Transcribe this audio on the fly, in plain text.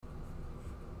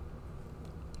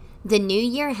The new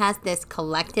year has this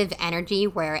collective energy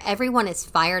where everyone is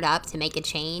fired up to make a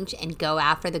change and go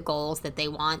after the goals that they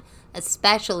want,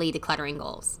 especially decluttering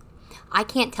goals. I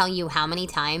can't tell you how many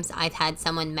times I've had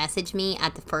someone message me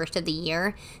at the first of the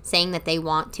year saying that they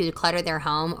want to declutter their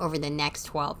home over the next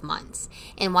 12 months.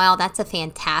 And while that's a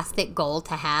fantastic goal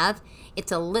to have,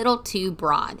 it's a little too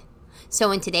broad.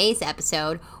 So in today's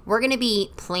episode, we're going to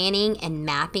be planning and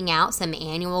mapping out some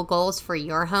annual goals for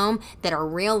your home that are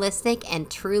realistic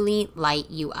and truly light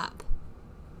you up.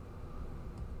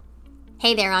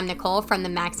 Hey there, I'm Nicole from The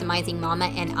Maximizing Mama,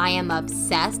 and I am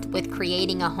obsessed with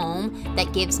creating a home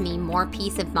that gives me more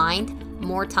peace of mind,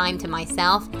 more time to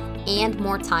myself, and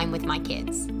more time with my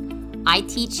kids. I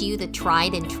teach you the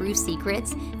tried and true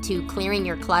secrets to clearing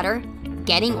your clutter,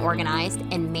 getting organized,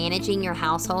 and managing your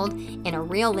household in a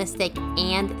realistic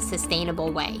and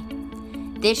sustainable way.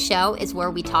 This show is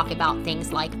where we talk about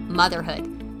things like motherhood,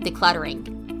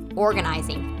 decluttering,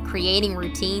 organizing, creating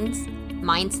routines,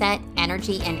 mindset,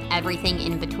 energy, and everything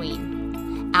in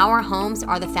between. Our homes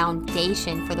are the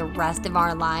foundation for the rest of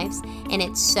our lives, and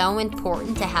it's so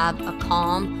important to have a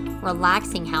calm,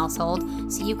 relaxing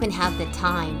household so you can have the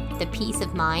time, the peace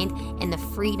of mind, and the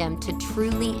freedom to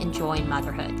truly enjoy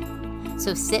motherhood.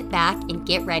 So sit back and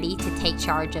get ready to take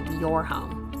charge of your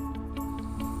home.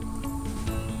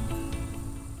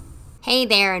 Hey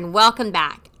there, and welcome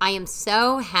back. I am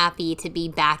so happy to be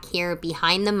back here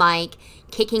behind the mic,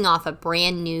 kicking off a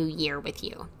brand new year with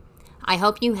you. I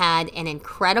hope you had an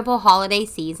incredible holiday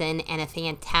season and a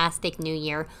fantastic new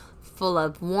year full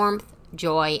of warmth,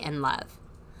 joy, and love.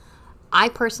 I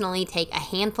personally take a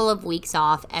handful of weeks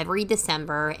off every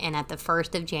December and at the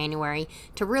 1st of January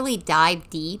to really dive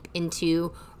deep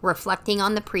into reflecting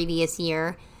on the previous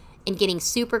year and getting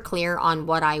super clear on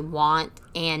what I want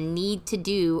and need to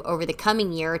do over the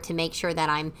coming year to make sure that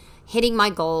I'm hitting my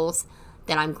goals,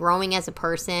 that I'm growing as a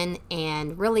person,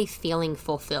 and really feeling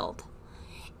fulfilled.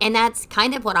 And that's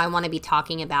kind of what I want to be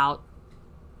talking about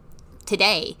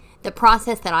today. The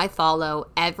process that I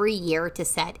follow every year to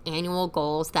set annual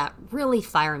goals that really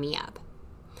fire me up.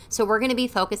 So we're going to be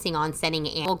focusing on setting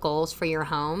annual goals for your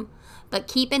home, but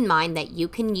keep in mind that you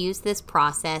can use this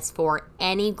process for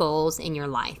any goals in your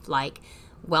life, like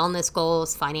wellness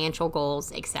goals, financial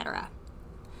goals, etc.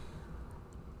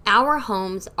 Our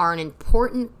homes are an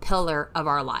important pillar of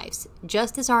our lives,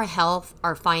 just as our health,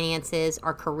 our finances,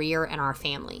 our career, and our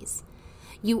families.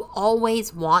 You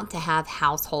always want to have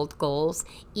household goals,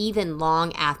 even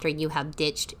long after you have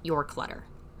ditched your clutter.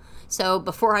 So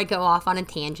before I go off on a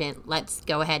tangent, let's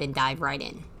go ahead and dive right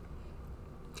in.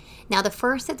 Now, the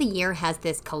first of the year has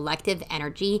this collective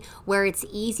energy where it's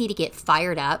easy to get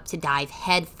fired up to dive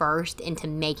head first into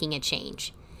making a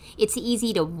change. It's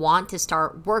easy to want to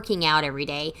start working out every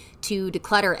day, to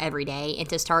declutter every day, and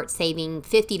to start saving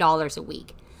 $50 a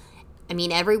week. I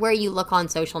mean, everywhere you look on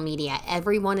social media,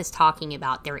 everyone is talking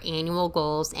about their annual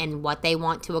goals and what they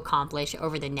want to accomplish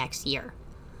over the next year.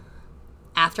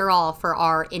 After all, for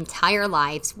our entire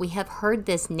lives, we have heard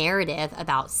this narrative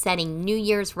about setting New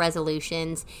Year's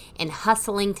resolutions and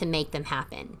hustling to make them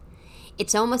happen.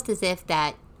 It's almost as if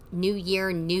that New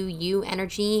Year, New You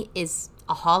energy is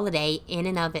a holiday in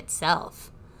and of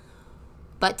itself.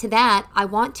 But to that, I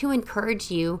want to encourage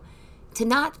you to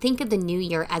not think of the new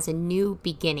year as a new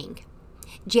beginning.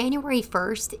 January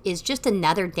 1st is just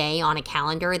another day on a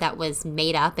calendar that was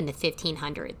made up in the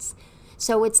 1500s.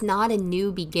 So it's not a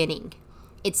new beginning.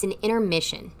 It's an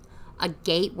intermission, a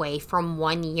gateway from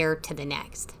one year to the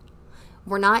next.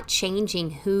 We're not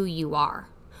changing who you are.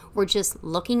 We're just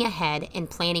looking ahead and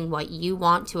planning what you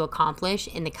want to accomplish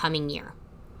in the coming year.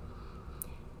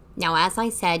 Now, as I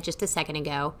said just a second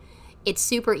ago, it's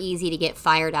super easy to get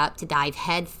fired up to dive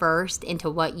head first into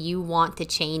what you want to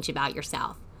change about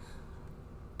yourself.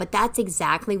 But that's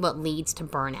exactly what leads to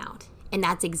burnout. And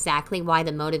that's exactly why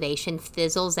the motivation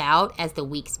fizzles out as the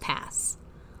weeks pass.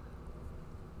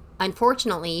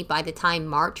 Unfortunately, by the time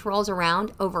March rolls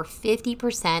around, over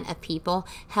 50% of people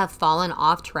have fallen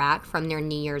off track from their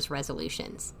New Year's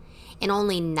resolutions. And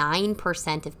only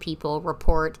 9% of people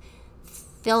report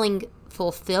feeling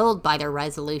fulfilled by their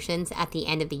resolutions at the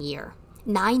end of the year.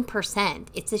 9%.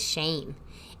 It's a shame.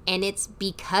 And it's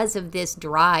because of this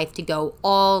drive to go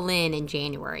all in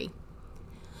January.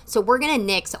 So we're going to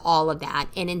nix all of that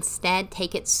and instead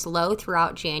take it slow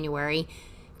throughout January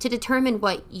to determine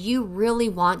what you really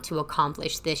want to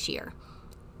accomplish this year,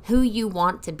 who you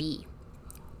want to be,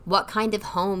 what kind of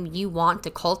home you want to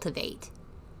cultivate,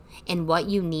 and what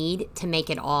you need to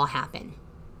make it all happen.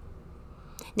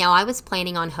 Now, I was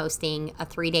planning on hosting a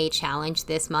 3-day challenge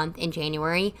this month in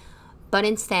January, But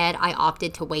instead, I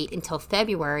opted to wait until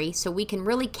February so we can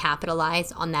really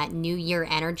capitalize on that new year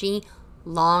energy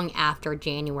long after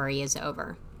January is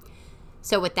over.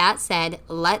 So with that said,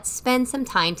 let's spend some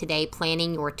time today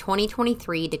planning your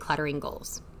 2023 decluttering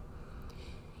goals.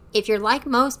 If you're like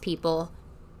most people,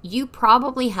 you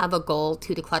probably have a goal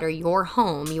to declutter your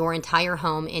home, your entire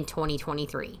home in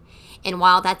 2023. And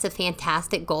while that's a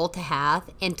fantastic goal to have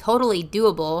and totally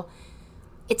doable,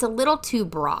 it's a little too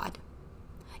broad.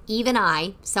 Even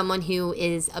I, someone who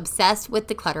is obsessed with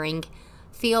decluttering,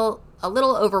 feel a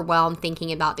little overwhelmed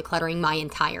thinking about decluttering my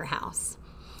entire house.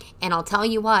 And I'll tell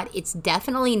you what, it's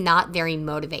definitely not very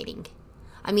motivating.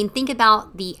 I mean, think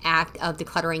about the act of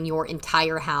decluttering your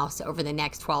entire house over the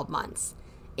next 12 months.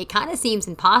 It kind of seems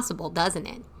impossible, doesn't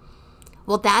it?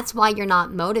 Well, that's why you're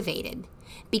not motivated.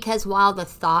 Because while the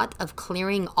thought of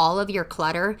clearing all of your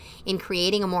clutter and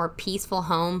creating a more peaceful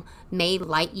home may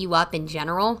light you up in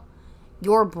general,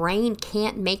 your brain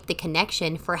can't make the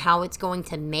connection for how it's going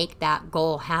to make that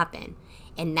goal happen.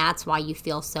 And that's why you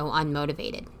feel so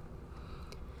unmotivated.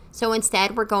 So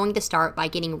instead, we're going to start by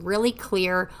getting really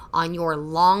clear on your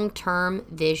long-term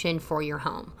vision for your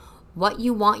home. What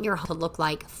you want your home to look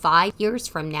like 5 years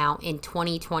from now in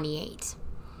 2028.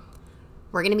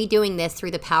 We're going to be doing this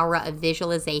through the power of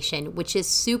visualization, which is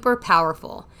super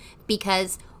powerful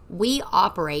because we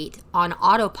operate on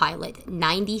autopilot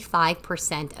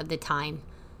 95% of the time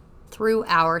through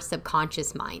our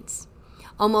subconscious minds.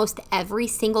 Almost every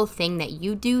single thing that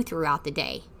you do throughout the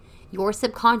day, your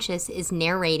subconscious is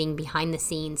narrating behind the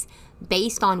scenes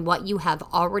based on what you have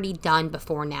already done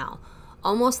before now,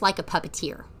 almost like a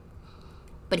puppeteer.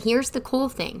 But here's the cool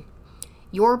thing.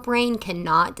 Your brain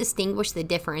cannot distinguish the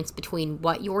difference between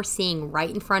what you're seeing right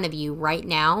in front of you right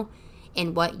now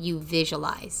and what you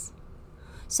visualize.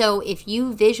 So if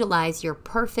you visualize your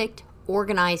perfect,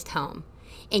 organized home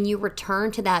and you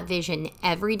return to that vision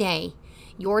every day,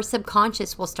 your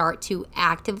subconscious will start to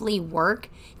actively work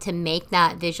to make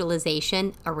that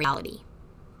visualization a reality.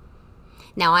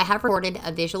 Now, I have recorded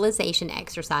a visualization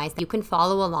exercise that you can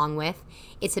follow along with.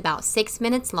 It's about 6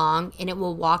 minutes long, and it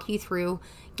will walk you through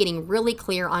getting really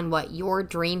clear on what your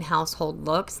dream household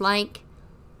looks like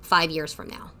 5 years from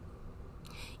now.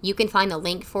 You can find the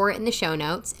link for it in the show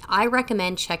notes. I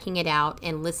recommend checking it out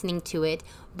and listening to it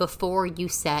before you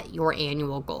set your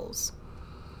annual goals.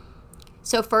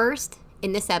 So first,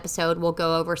 in this episode, we'll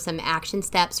go over some action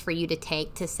steps for you to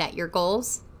take to set your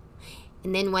goals.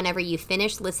 And then whenever you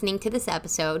finish listening to this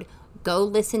episode, go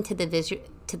listen to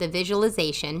the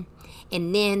visualization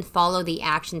and then follow the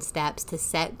action steps to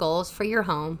set goals for your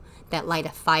home that light a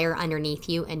fire underneath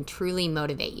you and truly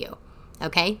motivate you.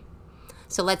 Okay?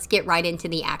 So let's get right into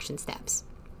the action steps.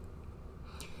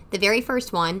 The very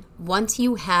first one, once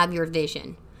you have your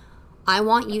vision, I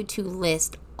want you to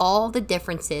list all the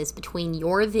differences between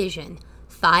your vision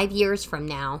 5 years from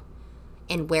now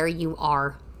and where you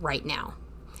are right now.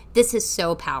 This is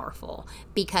so powerful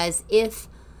because if,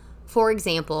 for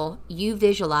example, you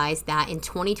visualize that in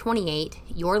 2028,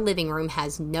 your living room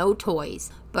has no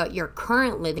toys, but your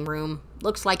current living room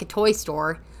looks like a toy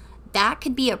store, that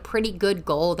could be a pretty good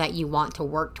goal that you want to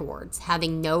work towards,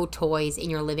 having no toys in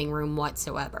your living room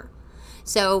whatsoever.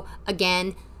 So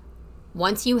again,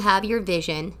 once you have your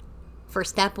vision, for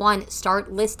step one,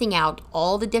 start listing out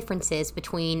all the differences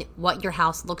between what your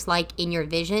house looks like in your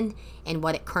vision and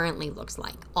what it currently looks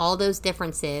like. All those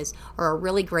differences are a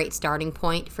really great starting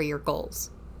point for your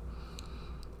goals.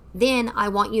 Then I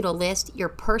want you to list your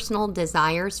personal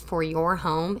desires for your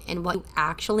home and what you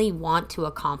actually want to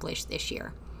accomplish this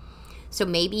year. So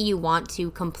maybe you want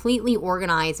to completely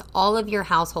organize all of your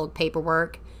household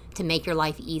paperwork to make your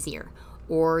life easier,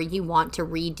 or you want to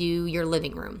redo your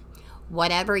living room.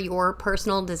 Whatever your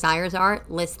personal desires are,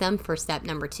 list them for step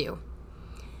number 2.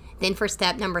 Then for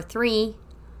step number 3,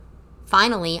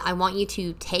 finally, I want you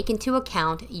to take into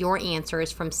account your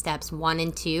answers from steps 1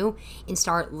 and 2 and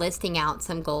start listing out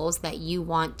some goals that you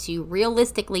want to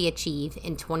realistically achieve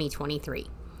in 2023.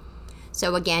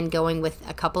 So again, going with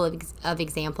a couple of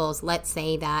examples, let's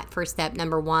say that for step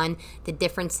number 1, the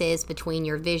differences between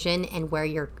your vision and where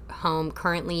your home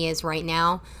currently is right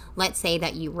now, let's say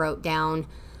that you wrote down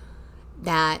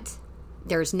that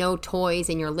there's no toys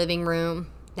in your living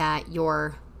room, that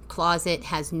your closet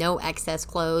has no excess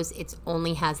clothes, it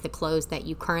only has the clothes that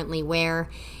you currently wear,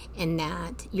 and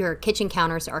that your kitchen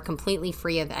counters are completely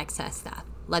free of excess stuff.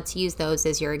 Let's use those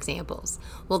as your examples.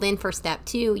 Well, then for step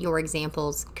 2, your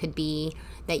examples could be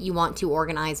that you want to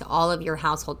organize all of your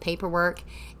household paperwork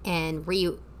and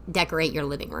redecorate your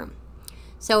living room.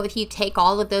 So if you take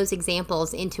all of those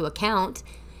examples into account,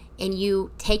 and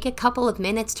you take a couple of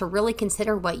minutes to really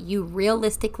consider what you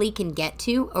realistically can get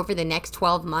to over the next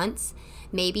 12 months,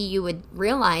 maybe you would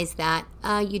realize that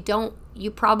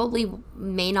you probably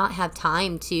may not have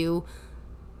time to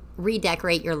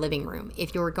redecorate your living room.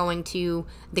 If you're going to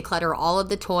declutter all of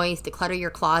the toys, declutter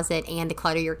your closet, and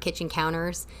declutter your kitchen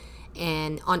counters,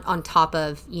 and on top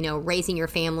of, raising your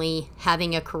family,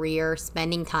 having a career,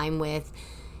 spending time with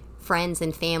friends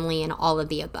and family, and all of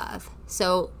the above.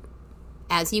 So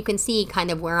as you can see, kind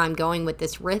of where I'm going with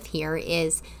this riff here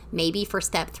is maybe for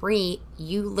step 3,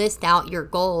 you list out your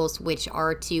goals, which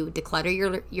are to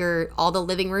declutter your all the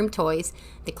living room toys,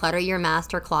 declutter your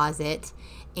master closet,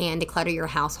 and declutter your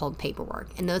household paperwork.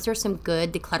 And those are some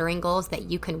good decluttering goals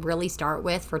that you can really start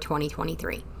with for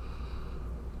 2023.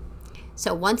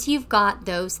 So once you've got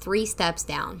those 3 steps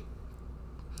down,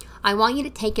 I want you to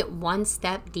take it one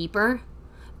step deeper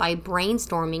by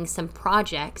brainstorming some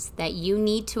projects that you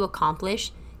need to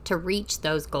accomplish to reach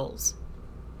those goals.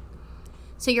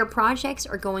 So your projects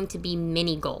are going to be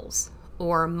mini goals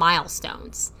or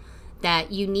milestones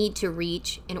that you need to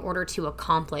reach in order to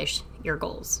accomplish your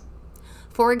goals.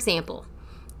 For example,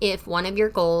 if one of your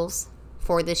goals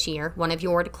for this year, one of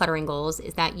your decluttering goals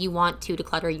is that you want to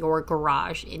declutter your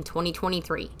garage in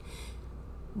 2023,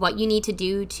 what you need to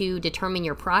do to determine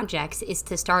your projects is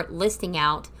to start listing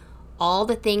out all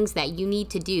the things that you need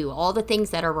to do, all the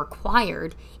things that are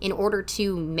required in order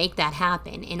to make that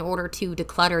happen, in order to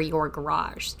declutter your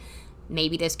garage.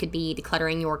 Maybe this could be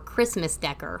decluttering your Christmas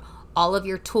decor, all of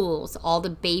your tools, all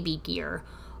the baby gear,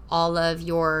 all of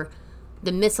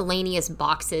the miscellaneous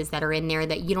boxes that are in there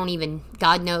that you don't even,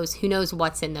 God knows, who knows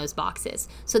what's in those boxes.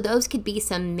 So those could be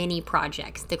some mini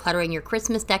projects. Decluttering your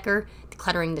Christmas decor,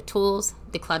 decluttering the tools,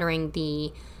 decluttering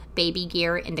the baby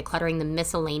gear, and decluttering the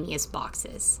miscellaneous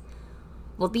boxes.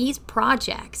 Well, these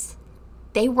projects,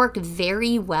 they work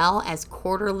very well as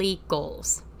quarterly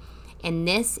goals. And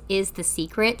this is the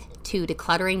secret to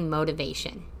decluttering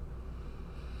motivation.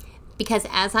 Because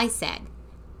as I said,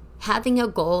 having a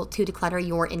goal to declutter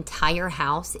your entire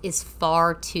house is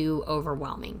far too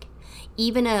overwhelming.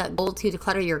 Even a goal to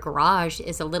declutter your garage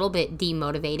is a little bit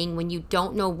demotivating when you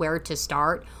don't know where to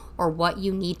start or what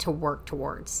you need to work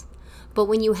towards. But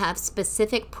when you have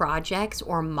specific projects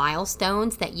or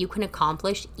milestones that you can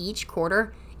accomplish each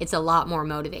quarter, it's a lot more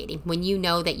motivating. When you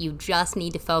know that you just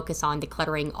need to focus on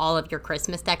decluttering all of your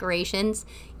Christmas decorations,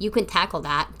 you can tackle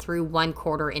that through one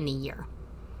quarter in the year.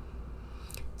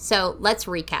 So let's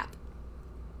recap.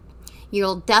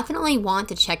 You'll definitely want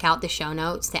to check out the show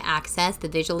notes to access the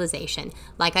visualization.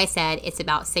 Like I said, it's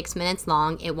about 6 minutes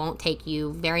long. It won't take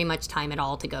you very much time at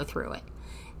all to go through it.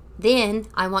 Then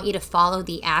I want you to follow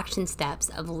the action steps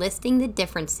of listing the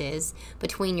differences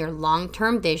between your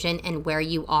long-term vision and where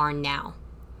you are now.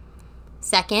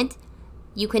 Second,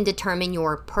 you can determine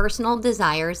your personal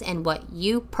desires and what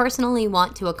you personally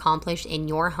want to accomplish in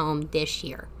your home this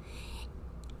year.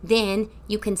 Then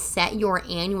you can set your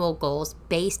annual goals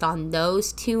based on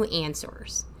those 2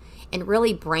 answers and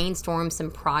really brainstorm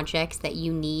some projects that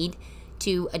you need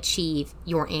to achieve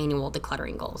your annual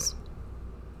decluttering goals.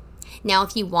 Now,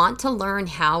 if you want to learn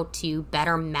how to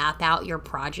better map out your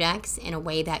projects in a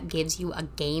way that gives you a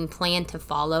game plan to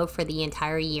follow for the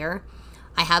entire year,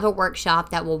 I have a workshop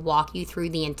that will walk you through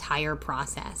the entire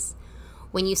process.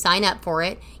 When you sign up for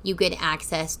it, you get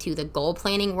access to the goal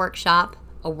planning workshop,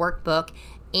 a workbook,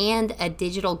 and a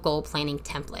digital goal planning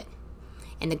template.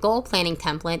 And the goal planning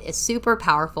template is super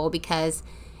powerful because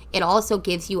it also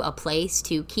gives you a place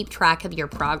to keep track of your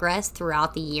progress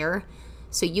throughout the year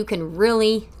so you can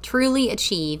really, truly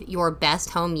achieve your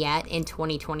best home yet in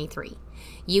 2023.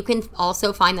 You can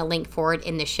also find the link for it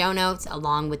in the show notes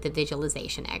along with the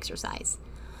visualization exercise.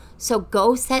 So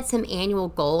go set some annual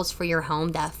goals for your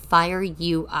home that fire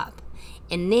you up.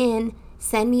 And then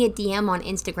send me a DM on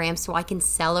Instagram so I can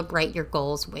celebrate your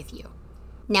goals with you.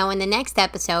 Now, in the next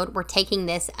episode, we're taking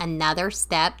this another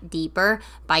step deeper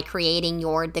by creating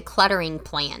your decluttering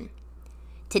plan.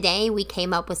 Today, we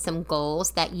came up with some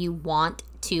goals that you want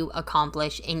to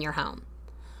accomplish in your home.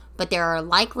 But there are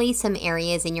likely some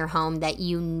areas in your home that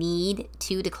you need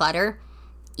to declutter,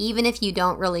 even if you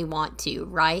don't really want to,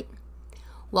 right?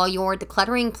 Well, your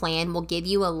decluttering plan will give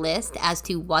you a list as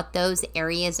to what those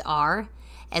areas are,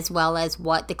 as well as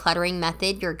what decluttering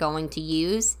method you're going to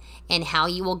use and how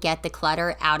you will get the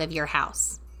clutter out of your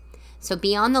house. So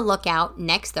be on the lookout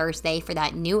next Thursday for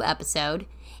that new episode,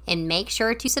 and make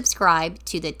sure to subscribe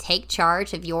to the Take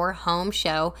Charge of Your Home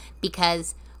show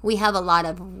because we have a lot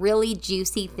of really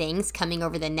juicy things coming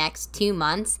over the next 2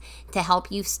 months to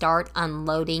help you start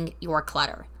unloading your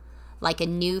clutter, like a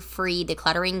new free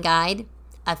decluttering guide,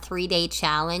 a 3-day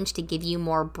challenge to give you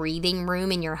more breathing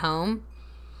room in your home,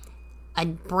 a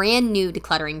brand new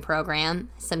decluttering program,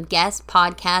 some guest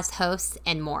podcast hosts,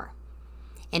 and more.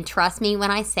 And trust me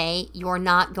when I say you're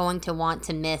not going to want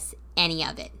to miss any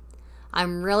of it.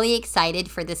 I'm really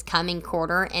excited for this coming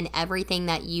quarter and everything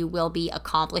that you will be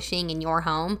accomplishing in your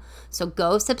home. So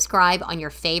go subscribe on your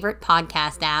favorite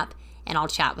podcast app, and I'll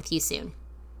chat with you soon.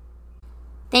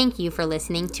 Thank you for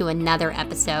listening to another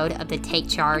episode of the Take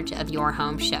Charge of Your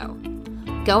Home show.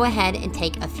 Go ahead and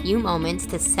take a few moments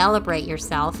to celebrate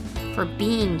yourself for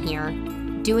being here,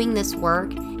 doing this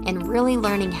work, and really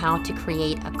learning how to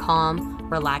create a calm,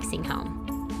 relaxing home.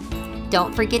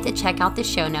 Don't forget to check out the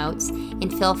show notes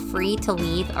and feel free to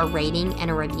leave a rating and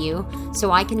a review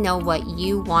so I can know what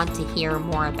you want to hear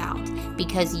more about,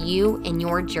 because you and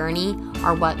your journey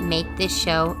are what make this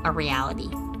show a reality.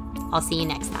 I'll see you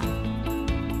next time.